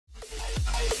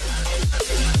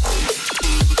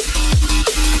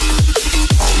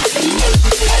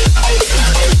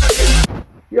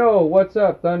Yo, what's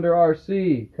up? Thunder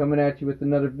RC coming at you with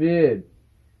another vid.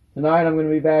 Tonight I'm going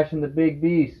to be bashing the big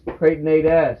beast, Kraton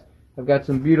 8S. I've got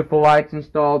some beautiful lights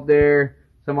installed there,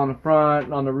 some on the front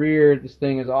and on the rear. This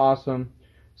thing is awesome.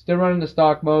 Still running the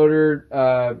stock motor.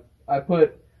 I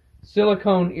put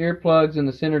silicone earplugs in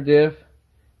the center diff.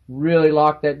 Really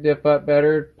lock that diff up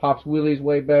better. Pops wheelies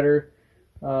way better.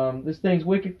 This thing's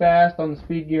wicked fast on the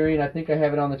speed gearing. I think I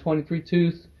have it on the 23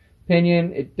 tooth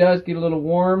pinion. It does get a little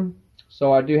warm,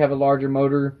 so I do have a larger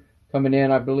motor coming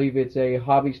in. I believe it's a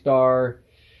Hobby Star.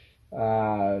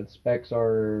 Specs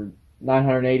are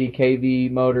 980 kV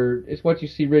motor. It's what you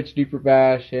see Rich Duper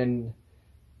Bash and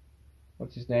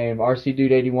what's his name, RC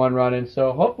Dude 81 running.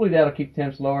 So hopefully that'll keep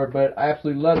temps lower. But I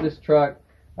absolutely love this truck.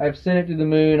 I have sent it to the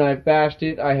moon. I've bashed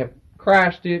it. I have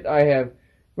crashed it. I have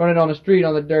run it on the street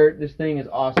on the dirt. This thing is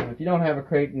awesome. If you don't have a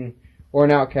Kraton or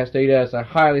an Outcast 8S, I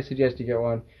highly suggest you get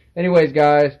one. Anyways,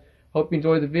 guys, hope you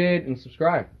enjoy the vid and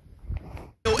subscribe.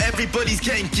 Everybody's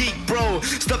getting geek, bro.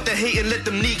 Stop the hate and let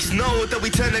them leaks know that we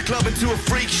turn the club into a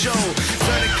freak show.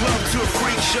 Turn the club to a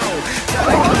freak show. Turn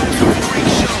the club to a freak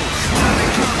show. Turn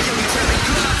the club, yeah, we turn the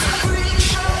club to a freak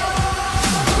show.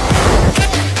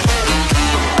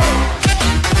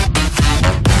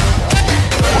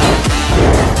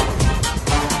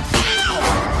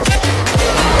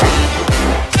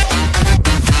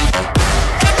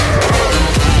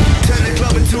 Turn the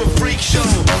club into a freak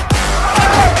show.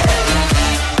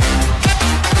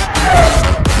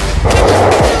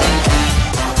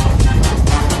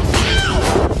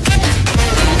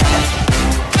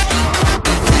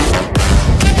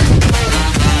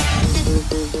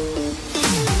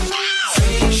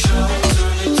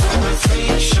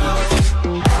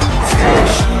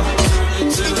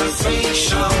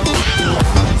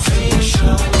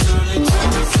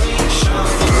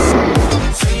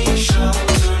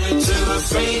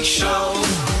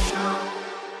 Show.